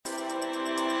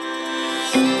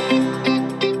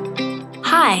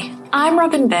Hi, I'm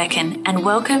Robin Birkin and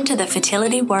welcome to the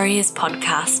Fertility Warriors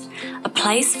podcast, a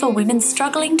place for women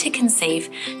struggling to conceive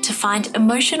to find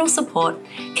emotional support,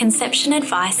 conception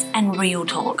advice and real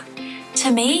talk.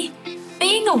 To me,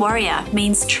 being a warrior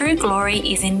means true glory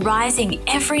is in rising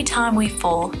every time we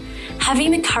fall,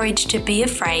 having the courage to be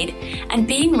afraid and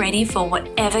being ready for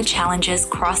whatever challenges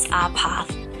cross our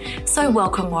path. So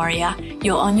welcome, warrior,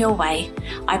 you're on your way.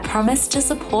 I promise to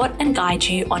support and guide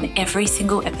you on every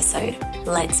single episode.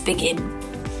 Let's begin.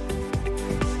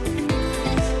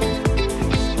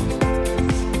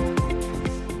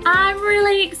 I'm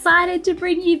really excited to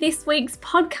bring you this week's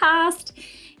podcast.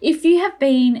 If you have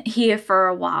been here for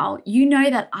a while, you know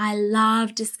that I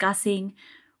love discussing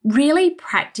really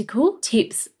practical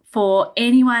tips for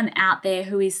anyone out there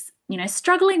who is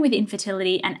struggling with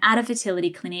infertility and at a fertility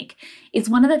clinic. Is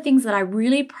one of the things that I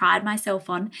really pride myself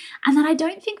on and that I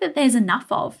don't think that there's enough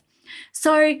of.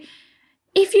 So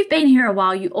if you've been here a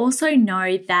while, you also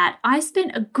know that I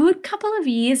spent a good couple of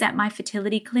years at my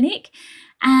fertility clinic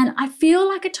and I feel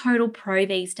like a total pro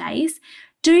these days.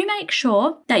 Do make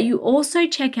sure that you also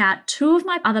check out two of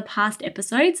my other past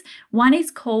episodes. One is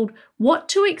called What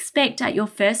to Expect at Your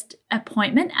First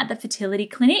Appointment at the Fertility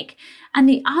Clinic, and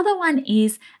the other one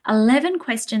is 11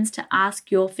 Questions to Ask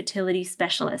Your Fertility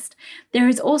Specialist. There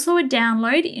is also a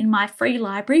download in my free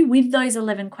library with those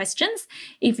 11 questions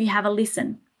if you have a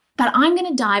listen. But I'm going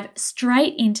to dive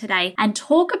straight in today and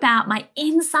talk about my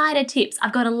insider tips.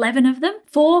 I've got 11 of them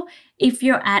for if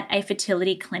you're at a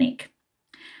fertility clinic.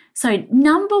 So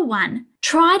number one,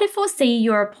 try to foresee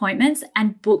your appointments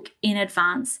and book in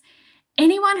advance.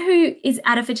 Anyone who is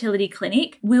at a fertility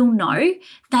clinic will know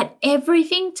that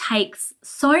everything takes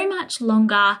so much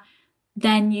longer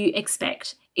than you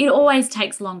expect. It always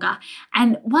takes longer.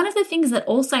 And one of the things that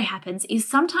also happens is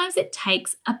sometimes it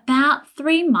takes about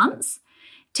 3 months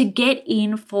to get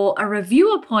in for a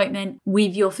review appointment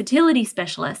with your fertility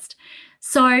specialist.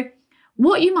 So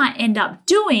what you might end up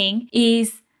doing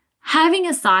is having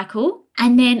a cycle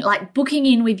and then booking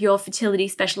in with your fertility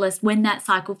specialist when that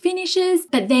cycle finishes,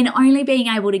 but then only being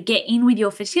able to get in with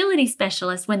your fertility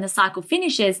specialist when the cycle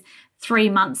finishes 3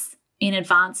 months in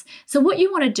advance. So what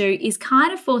you want to do is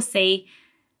kind of foresee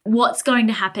what's going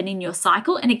to happen in your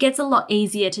cycle, and it gets a lot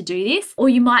easier to do this. Or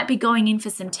you might be going in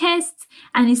for some tests,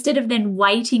 and instead of then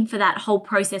waiting for that whole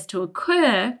process to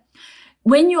occur,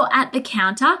 when you're at the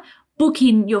counter, book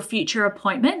in your future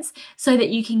appointments so that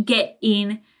you can get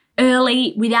in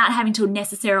early without having to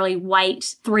necessarily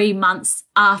wait 3 months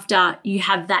after you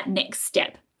have that next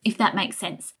step, if that makes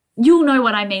sense. You'll know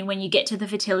what I mean when you get to the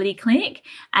fertility clinic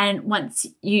and once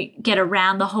you get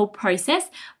around the whole process.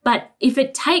 But if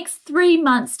it takes 3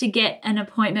 months to get an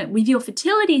appointment with your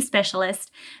fertility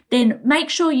specialist, then make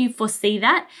sure you foresee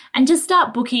that and just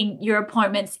start booking your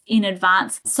appointments in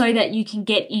advance so that you can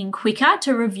get in quicker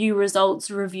to review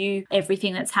results, review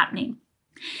everything that's happening.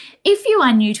 If you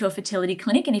are new to a fertility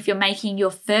clinic and if you're making your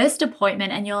first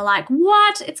appointment and you're like,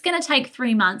 what? It's going to take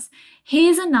 3 months.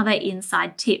 Here's another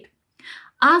inside tip.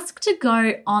 Ask to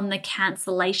go on the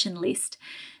cancellation list.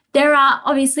 There are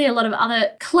obviously a lot of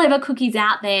other clever cookies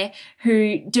out there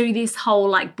who do this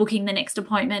whole booking the next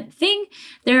appointment thing.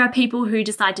 There are people who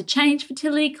decide to change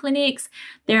fertility clinics.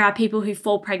 There are people who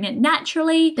fall pregnant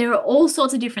naturally. There are all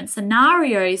sorts of different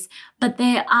scenarios, but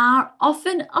there are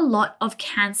often a lot of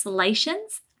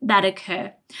cancellations that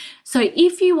occur. So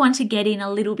if you want to get in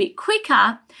a little bit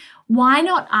quicker, why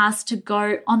not ask to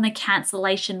go on the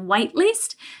cancellation wait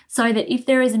list so that if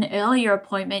there is an earlier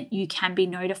appointment, you can be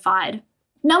notified.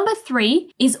 Number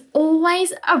 3 is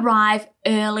always arrive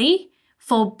early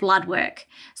for blood work.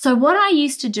 So what I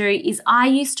used to do is I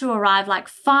used to arrive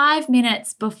 5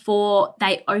 minutes before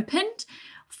they opened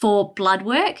for blood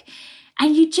work.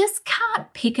 And you just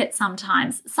can't pick it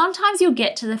sometimes. Sometimes you'll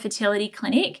get to the fertility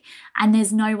clinic and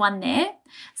there's no one there.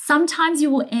 Sometimes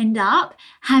you will end up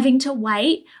having to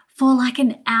wait for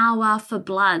an hour for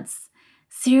bloods.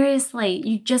 Seriously,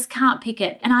 you just can't pick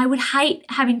it. And I would hate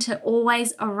having to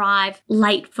always arrive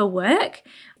late for work.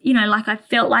 I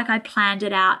felt like I planned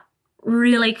it out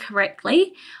really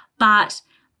correctly, but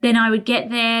then I would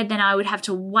get there, then I would have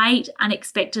to wait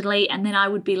unexpectedly, and then I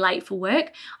would be late for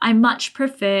work. I much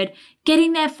preferred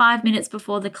getting there 5 minutes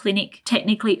before the clinic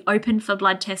technically opened for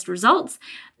blood test results,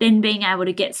 then being able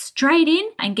to get straight in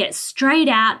and get straight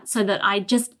out so that I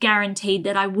just guaranteed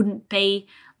that I wouldn't be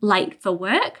late for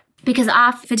work. Because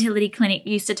our fertility clinic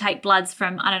used to take bloods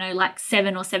from,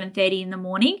 7 or 7:30 in the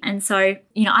morning. And so,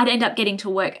 I'd end up getting to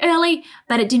work early,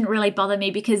 but it didn't really bother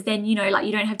me because then, you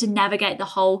don't have to navigate the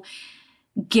whole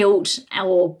guilt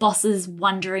or bosses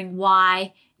wondering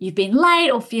why you've been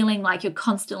late or feeling like you're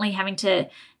constantly having to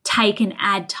take and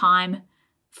add time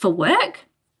for work.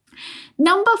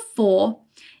 Number 4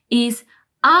 is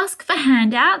ask for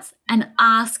handouts and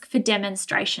ask for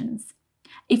demonstrations.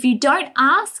 If you don't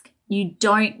ask, you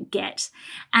don't get.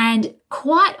 And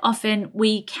quite often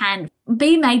we can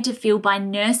be made to feel by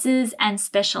nurses and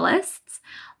specialists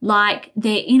like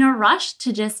they're in a rush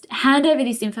to just hand over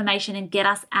this information and get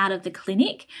us out of the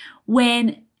clinic,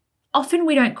 when often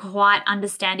we don't quite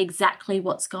understand exactly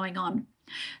what's going on.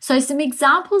 So some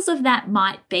examples of that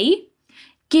might be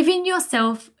giving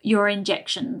yourself your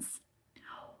injections,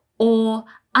 or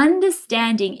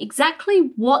understanding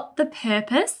exactly what the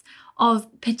purpose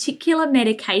of particular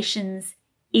medications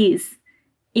is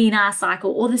in our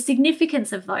cycle, or the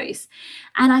significance of those.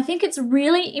 And I think it's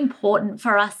really important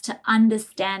for us to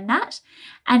understand that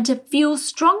and to feel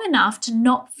strong enough to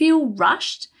not feel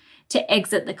rushed to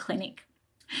exit the clinic.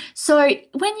 So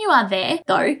when you are there,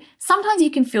 though, sometimes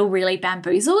you can feel really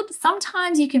bamboozled.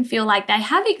 Sometimes you can feel like they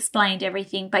have explained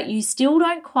everything, but you still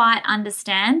don't quite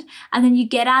understand. And then you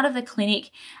get out of the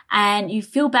clinic and you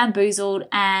feel bamboozled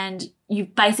and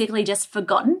you've basically just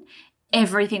forgotten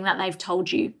everything that they've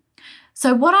told you.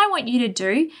 So what I want you to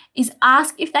do is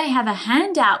ask if they have a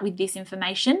handout with this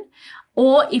information,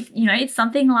 or if, it's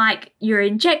something like your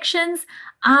injections,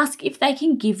 ask if they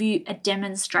can give you a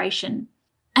demonstration.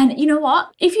 And you know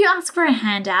what? If you ask for a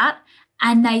handout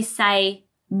and they say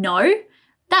no,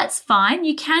 that's fine.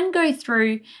 You can go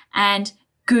through and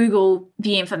Google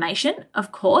the information,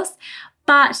 of course,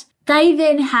 but they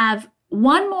then have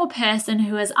one more person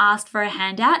who has asked for a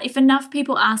handout. If enough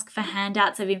people ask for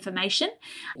handouts of information,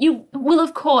 you will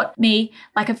have caught me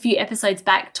like a few episodes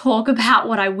back talk about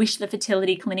what I wish the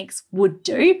fertility clinics would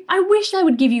do. I wish they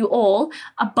would give you all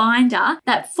a binder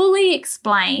that fully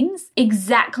explains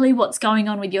exactly what's going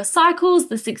on with your cycles,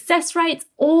 the success rates,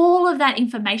 all of that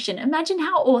information. Imagine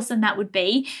how awesome that would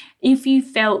be if you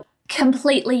felt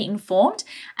completely informed.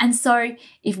 And so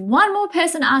if one more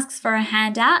person asks for a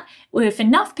handout, or if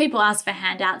enough people ask for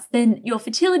handouts, then your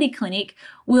fertility clinic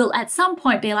will at some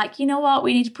point be like, you know what,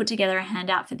 we need to put together a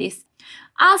handout for this.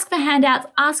 Ask for handouts,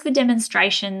 ask for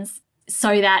demonstrations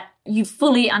so that you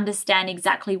fully understand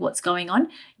exactly what's going on.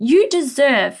 You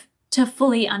deserve to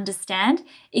fully understand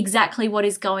exactly what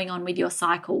is going on with your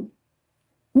cycle.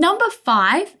 Number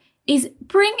 5 is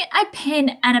bring a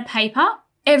pen and a paper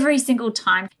every single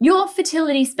time. Your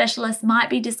fertility specialist might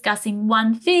be discussing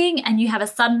one thing and you have a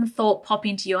sudden thought pop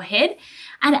into your head.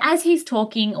 And as he's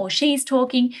talking or she's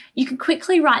talking, you can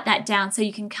quickly write that down so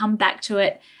you can come back to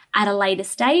it at a later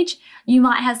stage. You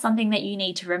might have something that you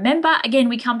need to remember. Again,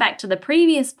 we come back to the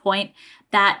previous point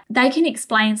that they can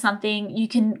explain something. You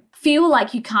can feel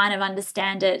like you kind of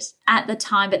understand it at the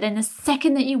time, but then the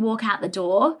second that you walk out the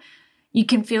door, you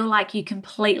can feel like you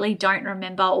completely don't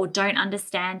remember or don't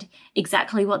understand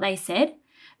exactly what they said.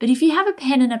 But if you have a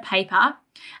pen and a paper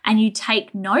and you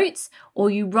take notes or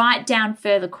you write down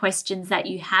further questions that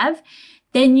you have,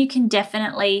 then you can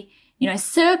definitely,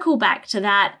 circle back to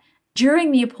that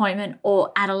during the appointment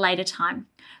or at a later time.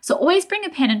 So always bring a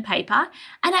pen and paper,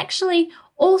 and actually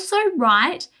also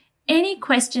write any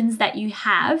questions that you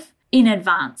have in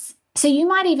advance. So you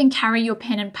might even carry your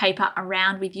pen and paper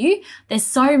around with you. There's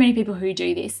so many people who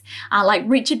do this. Like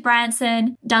Richard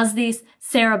Branson does this.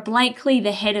 Sarah Blakely,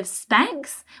 the head of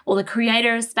Spanx, or the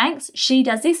creator of Spanx, she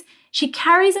does this. She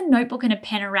carries a notebook and a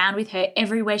pen around with her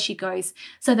everywhere she goes,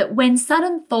 so that when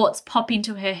sudden thoughts pop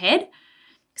into her head,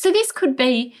 so this could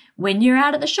be when you're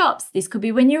out at the shops. This could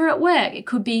be when you're at work. It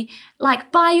could be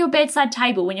like by your bedside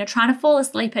table when you're trying to fall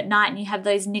asleep at night and you have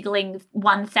those niggling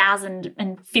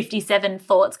 1,057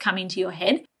 thoughts come into your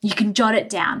head. You can jot it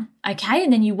down, okay?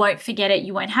 And then you won't forget it.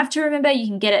 You won't have to remember. You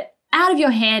can get it out of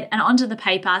your head and onto the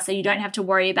paper so you don't have to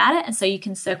worry about it, and so you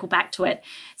can circle back to it.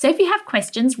 So if you have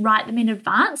questions, write them in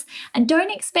advance, and don't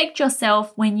expect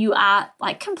yourself when you are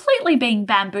like completely being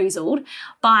bamboozled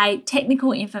by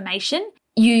technical information.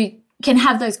 You can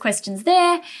have those questions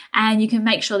there, and you can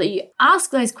make sure that you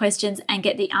ask those questions and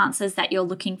get the answers that you're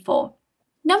looking for.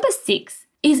 Number 6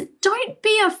 is don't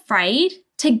be afraid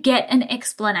to get an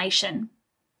explanation,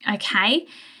 okay?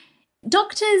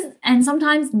 Doctors and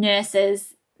sometimes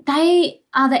nurses, they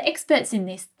are the experts in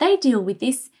this. They deal with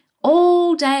this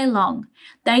all day long.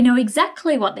 They know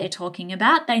exactly what they're talking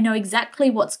about. They know exactly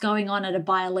what's going on at a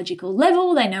biological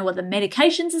level. They know what the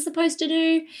medications are supposed to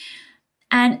do.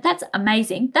 And that's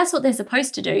amazing. That's what they're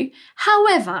supposed to do.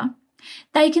 However,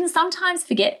 they can sometimes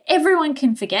forget, everyone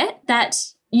can forget,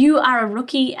 that you are a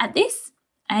rookie at this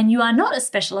and you are not a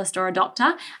specialist or a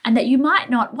doctor, and that you might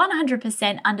not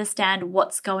 100% understand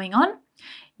what's going on.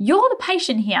 You're the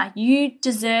patient here. You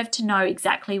deserve to know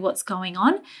exactly what's going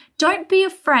on. Don't be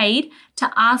afraid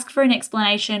to ask for an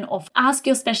explanation or ask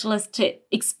your specialist to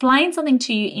explain something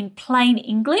to you in plain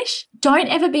English. Don't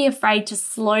ever be afraid to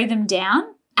slow them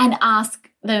down and ask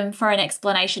them for an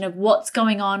explanation of what's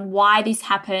going on, why this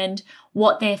happened,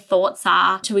 what their thoughts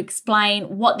are, to explain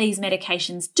what these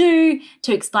medications do,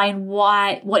 to explain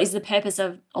what is the purpose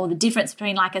of or the difference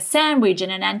between like a sandwich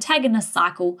and an antagonist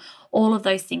cycle, all of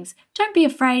those things. Don't be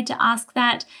afraid to ask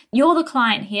that. You're the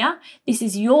client here. This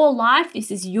is your life. This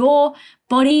is your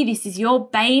body. This is your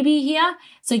baby here.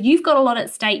 So you've got a lot at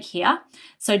stake here.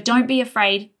 So don't be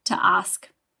afraid to ask.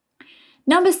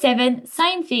 Number 7,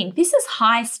 same thing. This is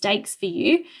high stakes for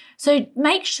you. So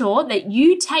make sure that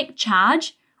you take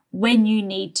charge when you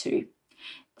need to.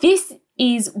 This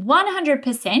is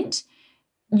 100%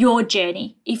 your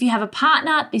journey. If you have a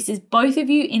partner, this is both of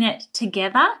you in it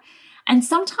together. And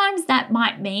sometimes that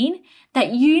might mean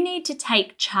that you need to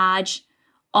take charge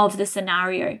of the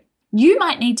scenario. You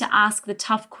might need to ask the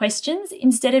tough questions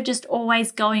instead of just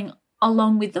always going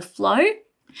along with the flow.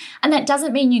 And that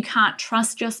doesn't mean you can't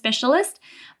trust your specialist,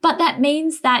 but that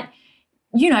means that,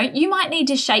 you might need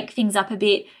to shake things up a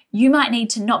bit. You might need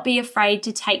to not be afraid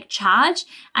to take charge.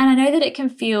 And I know that it can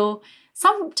feel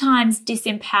sometimes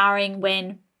disempowering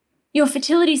when your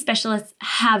fertility specialists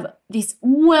have this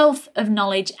wealth of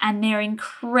knowledge and they're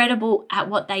incredible at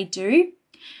what they do.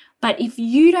 But if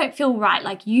you don't feel right,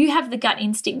 like you have the gut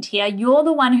instinct here, you're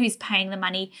the one who's paying the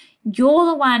money, you're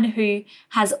the one who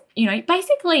has,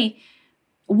 basically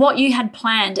what you had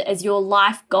planned as your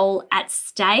life goal at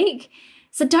stake.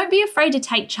 So don't be afraid to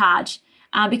take charge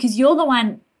because you're the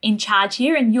one in charge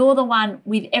here and you're the one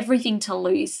with everything to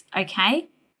lose, okay?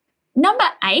 Number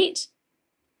 8,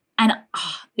 and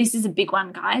this is a big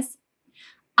one, guys.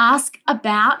 Ask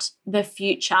about the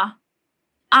future.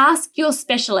 Ask your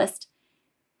specialist,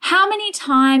 how many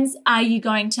times are you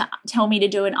going to tell me to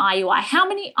do an IUI? How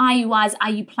many IUIs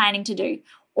are you planning to do?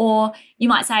 Or you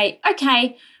might say,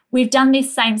 okay, we've done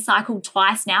this same cycle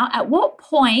twice now. At what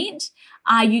point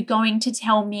are you going to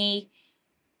tell me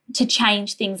to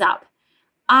change things up?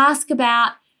 Ask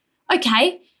about,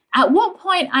 okay, at what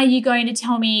point are you going to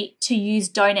tell me to use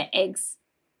donor eggs?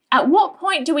 At what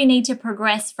point do we need to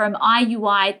progress from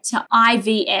IUI to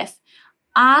IVF?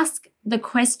 Ask the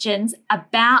questions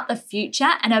about the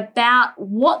future and about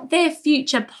what their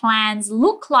future plans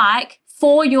look like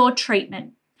for your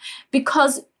treatment.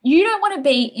 Because you don't want to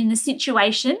be in the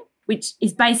situation, which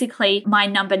is basically my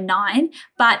number 9,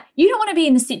 but you don't want to be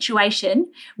in the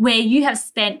situation where you have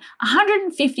spent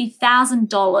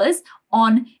 $150,000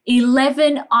 on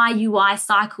 11 IUI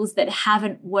cycles that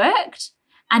haven't worked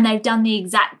and they've done the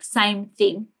exact same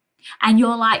thing. And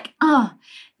you're like, I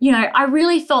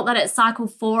really thought that at cycle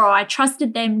 4, or I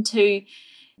trusted them to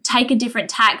take a different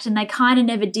tact and they kind of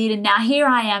never did. And now here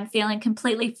I am feeling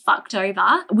completely fucked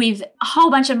over with a whole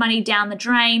bunch of money down the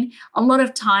drain, a lot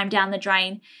of time down the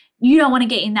drain. You don't want to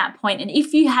get in that point. And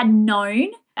if you had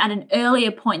known at an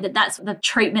earlier point that that's the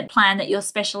treatment plan that your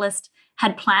specialist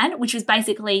had planned, which was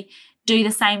basically do the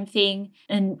same thing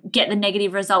and get the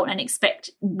negative result and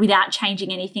expect without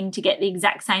changing anything to get the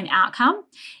exact same outcome.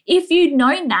 If you'd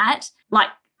known that, like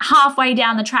halfway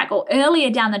down the track or earlier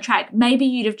down the track, maybe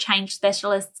you'd have changed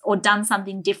specialists or done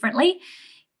something differently.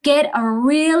 Get a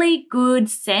really good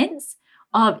sense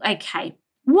of, okay,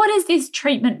 what does this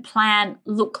treatment plan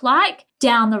look like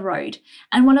down the road?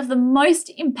 And one of the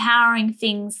most empowering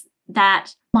things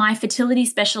that my fertility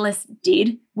specialist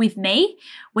did with me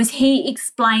was he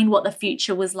explained what the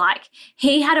future was like.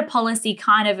 He had a policy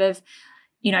kind of,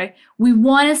 we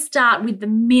want to start with the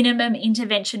minimum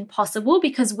intervention possible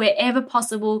because wherever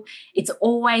possible, it's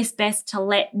always best to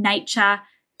let nature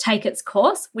take its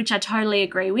course, which I totally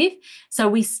agree with. So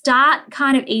we start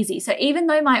kind of easy. So even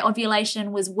though my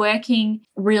ovulation was working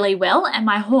really well and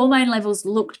my hormone levels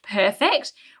looked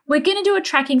perfect, we're going to do a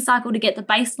tracking cycle to get the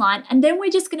baseline, and then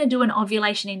we're just going to do an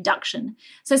ovulation induction.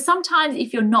 So sometimes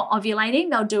if you're not ovulating,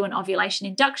 they'll do an ovulation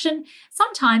induction.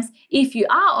 Sometimes if you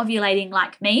are ovulating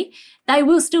like me, they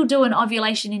will still do an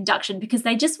ovulation induction because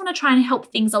they just want to try and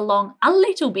help things along a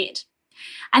little bit.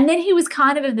 And then he was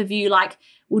kind of the view like,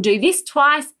 we'll do this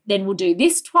twice, then we'll do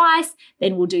this twice,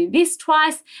 then we'll do this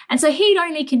twice. And so he'd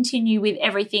only continue with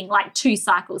everything like 2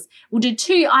 cycles. We'll do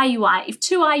 2 IUI. If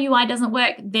 2 IUI doesn't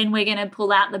work, then we're going to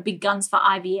pull out the big guns for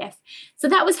IVF. So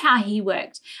that was how he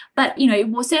worked. But,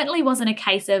 it certainly wasn't a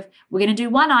case of we're going to do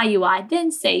 1 IUI, then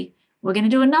see. We're going to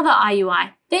do another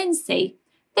IUI, then see.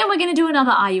 Then we're going to do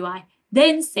another IUI,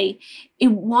 then see.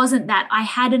 It wasn't that. I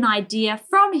had an idea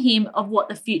from him of what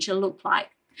the future looked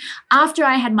like. After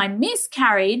I had my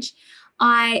miscarriage,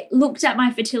 I looked at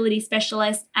my fertility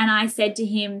specialist and I said to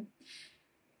him,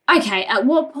 okay, at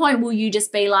what point will you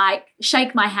just be like,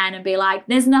 shake my hand and be like,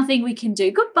 there's nothing we can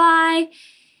do, goodbye.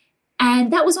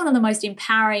 And that was one of the most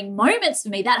empowering moments for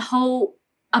me. That whole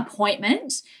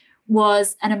appointment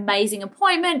was an amazing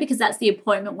appointment because that's the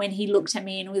appointment when he looked at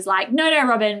me and was like, no,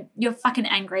 Robin, you're fucking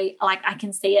angry. Like, I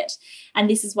can see it. And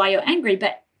this is why you're angry.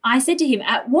 But I said to him,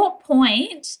 at what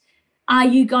point are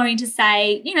you going to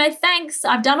say, thanks,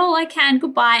 I've done all I can,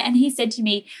 goodbye? And he said to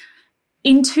me,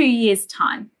 in 2 years'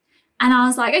 time. And I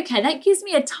was like, okay, that gives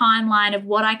me a timeline of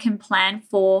what I can plan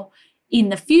for in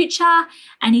the future.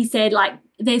 And he said, like,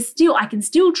 I can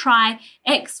still try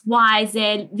X, Y,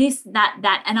 Z, this,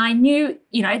 that. And I knew,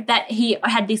 that he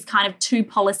had this kind of 2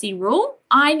 policy rule.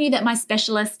 I knew that my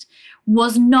specialist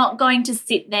was not going to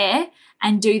sit there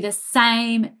and do the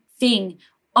same thing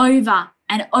over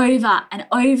and over and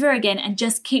over again and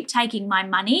just keep taking my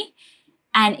money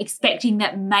and expecting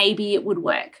that maybe it would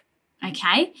work.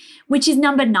 Okay, which is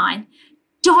number 9.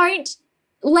 Don't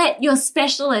let your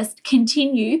specialist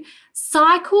continue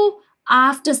cycle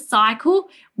after cycle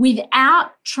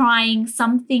without trying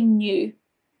something new.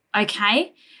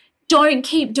 Okay, don't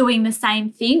keep doing the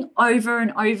same thing over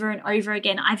and over and over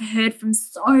again. I've heard from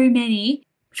so many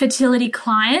fertility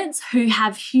clients who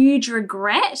have huge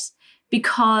regret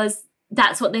because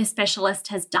that's what their specialist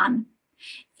has done.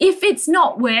 If it's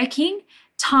not working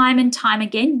time and time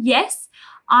again, yes,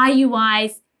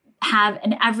 IUIs have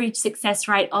an average success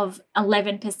rate of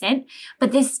 11%,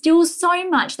 but there's still so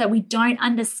much that we don't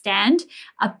understand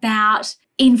about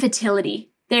infertility.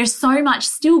 There's so much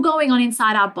still going on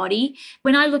inside our body.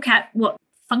 When I look at what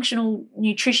functional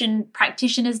nutrition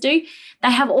practitioners do,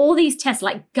 they have all these tests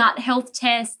like gut health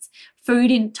tests, food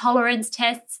intolerance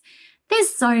tests.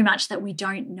 There's so much that we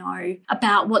don't know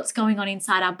about what's going on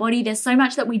inside our body. There's so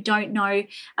much that we don't know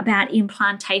about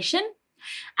implantation.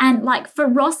 And like for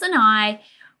Ross and I,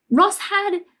 Ross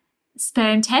had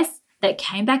sperm tests that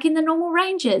came back in the normal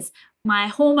ranges. My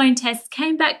hormone tests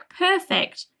came back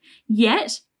perfect.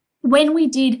 Yet, when we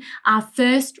did our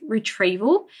first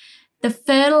retrieval, the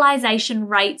fertilization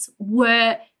rates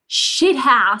were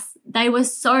shithouse. They were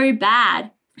so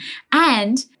bad.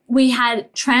 And we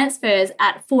had transfers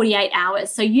at 48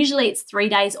 hours. So usually it's 3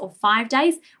 days or 5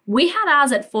 days. We had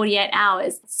ours at 48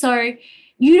 hours. So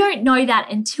you don't know that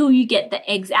until you get the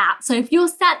eggs out. So if you're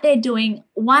sat there doing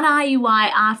one IUI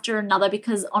after another,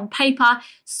 because on paper,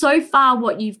 so far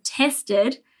what you've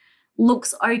tested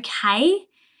looks okay,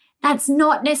 that's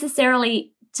not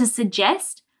necessarily to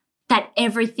suggest that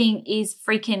everything is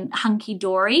freaking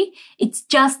hunky-dory. It's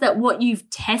just that what you've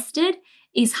tested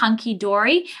is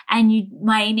hunky-dory and you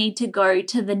may need to go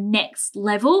to the next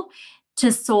level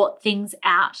to sort things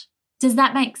out. Does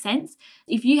that make sense?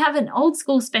 If you have an old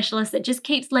school specialist that just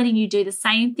keeps letting you do the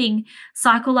same thing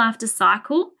cycle after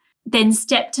cycle, then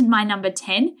step to my number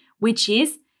 10, which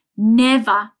is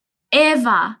never,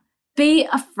 ever be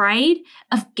afraid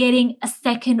of getting a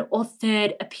second or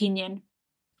third opinion.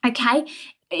 Okay?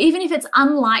 Even if it's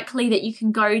unlikely that you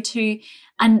can go to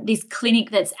this clinic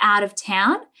that's out of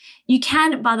town, you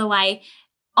can, by the way,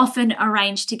 often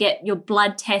arrange to get your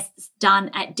blood tests done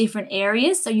at different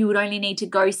areas. So you would only need to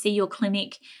go see your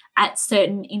clinic at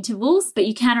certain intervals, but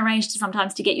you can arrange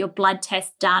sometimes to get your blood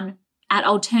test done at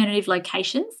alternative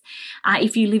locations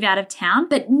if you live out of town.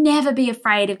 But never be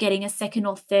afraid of getting a second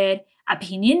or third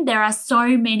opinion. There are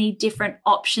so many different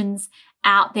options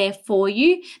out there for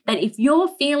you that if you're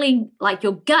feeling like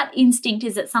your gut instinct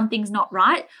is that something's not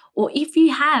right, or if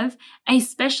you have a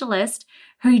specialist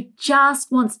who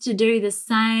just wants to do the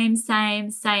same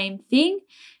thing,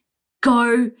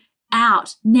 go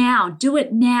out now. Do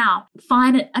it now.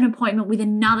 Find an appointment with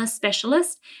another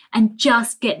specialist and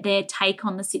just get their take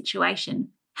on the situation.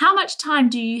 How much time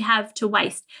do you have to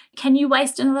waste? Can you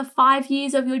waste another 5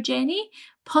 years of your journey?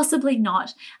 Possibly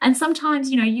not. And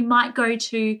sometimes, you might go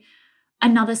to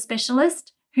another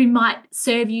specialist who might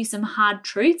serve you some hard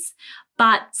truths,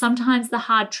 but sometimes the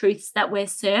hard truths that we're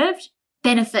served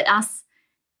benefit us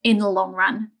in the long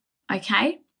run,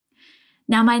 okay?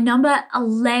 Now, my number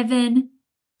 11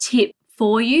 tip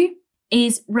for you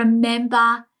is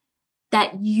remember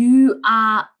that you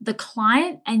are the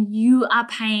client and you are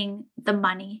paying the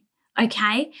money,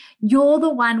 okay? You're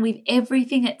the one with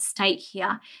everything at stake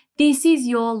here. This is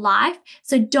your life,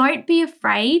 so don't be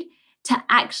afraid to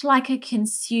act like a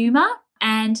consumer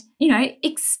and,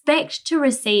 expect to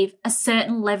receive a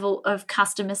certain level of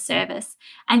customer service.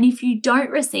 And if you don't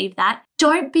receive that,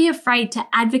 don't be afraid to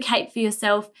advocate for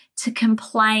yourself, to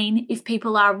complain if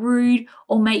people are rude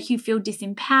or make you feel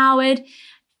disempowered.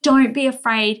 Don't be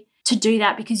afraid to do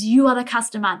that because you are the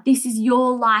customer. This is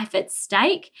your life at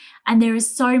stake, and there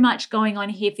is so much going on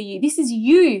here for you. This is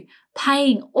you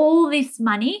paying all this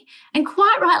money, and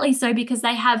quite rightly so, because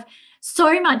they have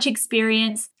so much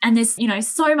experience and there's,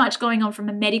 so much going on from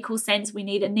a medical sense. We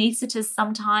need anaesthetists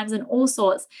sometimes and all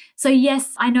sorts. So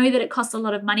yes, I know that it costs a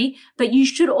lot of money, but you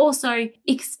should also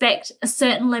expect a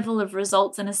certain level of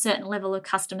results and a certain level of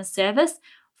customer service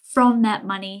from that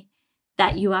money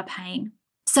that you are paying.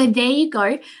 So there you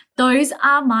go. Those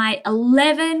are my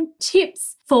 11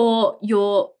 tips for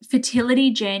your fertility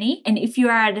journey. And if you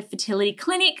are at a fertility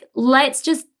clinic, let's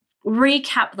just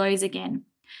recap those again.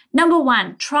 Number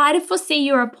 1, try to foresee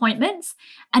your appointments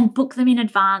and book them in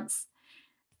advance.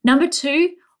 Number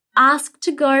 2, ask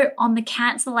to go on the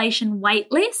cancellation wait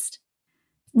list.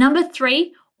 Number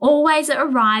 3, always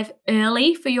arrive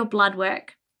early for your blood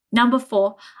work. Number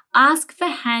 4, ask for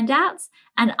handouts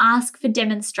and ask for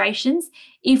demonstrations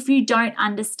if you don't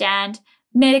understand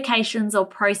medications or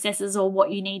processes or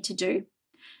what you need to do.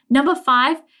 Number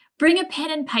 5, bring a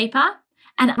pen and paper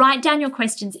and write down your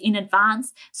questions in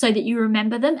advance so that you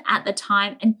remember them at the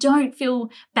time and don't feel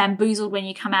bamboozled when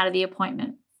you come out of the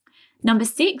appointment. Number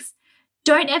 6,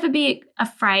 don't ever be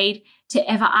afraid to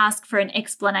ever ask for an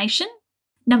explanation.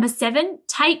 Number 7,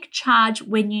 take charge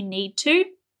when you need to.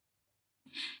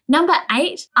 Number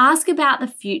 8, ask about the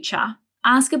future.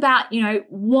 Ask about,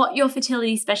 what your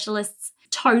fertility specialist's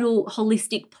total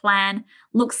holistic plan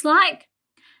looks like.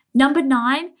 Number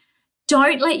 9,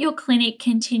 don't let your clinic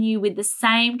continue with the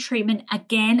same treatment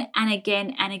again and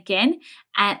again and again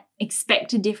and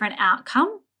expect a different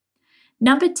outcome.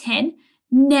 Number 10,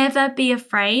 never be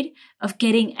afraid of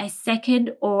getting a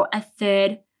second or a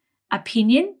third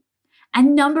opinion.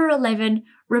 And number 11,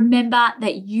 remember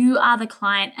that you are the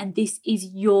client and this is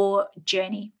your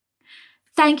journey.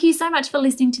 Thank you so much for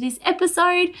listening to this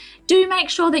episode. Do make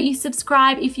sure that you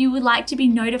subscribe if you would like to be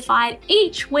notified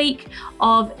each week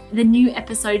of the new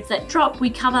episodes that drop. We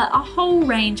cover a whole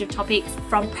range of topics,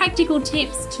 from practical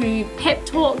tips to pep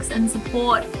talks and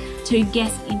support to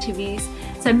guest interviews.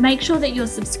 So make sure that you're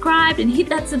subscribed and hit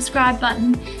that subscribe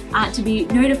button to be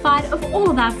notified of all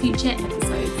of our future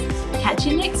episodes. Catch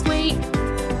you next week.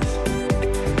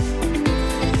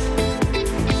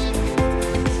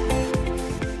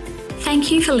 Thank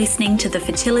you for listening to the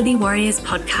Fertility Warriors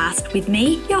podcast with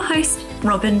me, your host,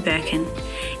 Robin Birkin.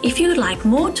 If you would like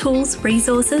more tools,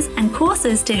 resources, and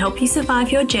courses to help you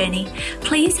survive your journey,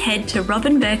 please head to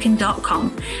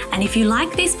robinbirkin.com. And if you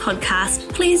like this podcast,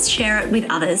 please share it with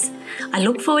others. I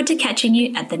look forward to catching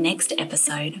you at the next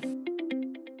episode.